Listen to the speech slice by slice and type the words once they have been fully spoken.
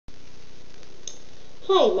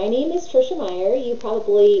Hi, my name is Trisha Meyer. You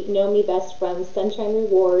probably know me best from Sunshine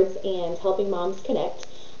Rewards and Helping Moms Connect.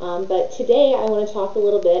 But today I want to talk a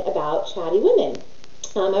little bit about Chatty Women.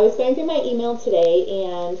 I was going through my email today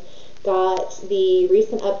and got the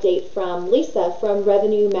recent update from Lisa from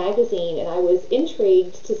Revenue Magazine, and I was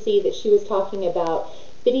intrigued to see that she was talking about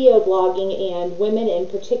video blogging and women in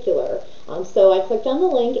particular. So I clicked on the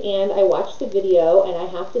link and I watched the video, and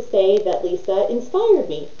I have to say that Lisa inspired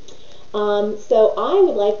me. So I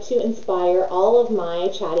would like to inspire all of my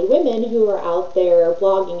chatty women who are out there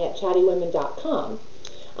blogging at chattywomen.com.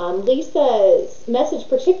 Lisa's message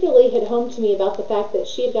particularly hit home to me about the fact that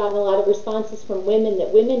she had gotten a lot of responses from women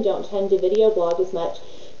that women don't tend to video blog as much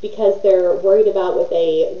because they're worried about what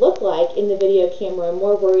they look like in the video camera,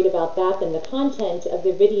 more worried about that than the content of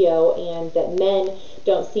the video, and that men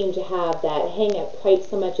don't seem to have that hang up quite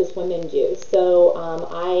so much as women do. So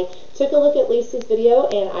I took a look at Lisa's video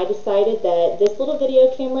and I decided that this little video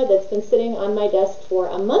camera that's been sitting on my desk for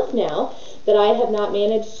a month now, that I have not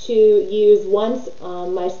managed to use once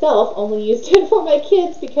myself, only used it for my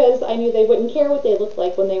kids because I knew they wouldn't care what they looked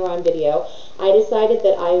like when they were on video. I decided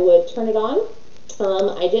that I would turn it on.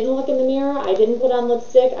 I didn't look in the mirror, I didn't put on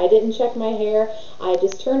lipstick, I didn't check my hair. I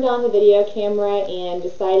just turned on the video camera and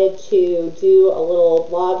decided to do a little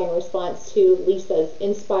blog in response to Lisa's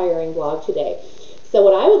inspiring blog today. So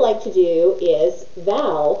what I would like to do is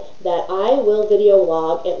vow that I will video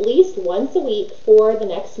blog at least once a week for the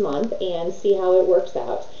next month and see how it works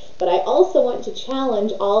out. But I also want to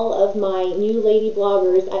challenge all of my new lady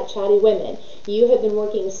bloggers at Chatty Women. You have been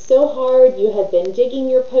working so hard, you have been digging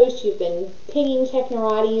your posts, you've been pinging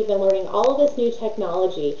Technorati, you've been learning all of this new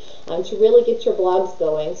technology to really get your blogs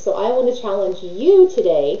going. So I want to challenge you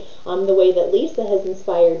today the way that Lisa has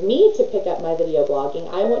inspired me to pick up my video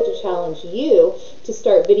blogging. I want to challenge you to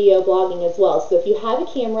start video blogging as well. So if you have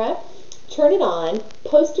a camera, turn it on,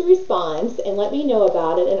 post a response, and let me know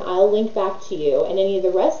about it, and I'll link back to you. And any of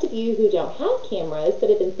the rest of you who don't have cameras but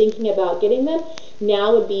have been thinking about getting them,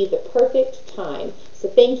 now would be the perfect time. So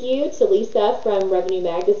thank you to Lisa from Revenue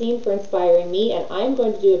Magazine for inspiring me, and I'm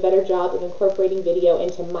going to do a better job of incorporating video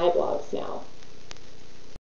into my blogs now.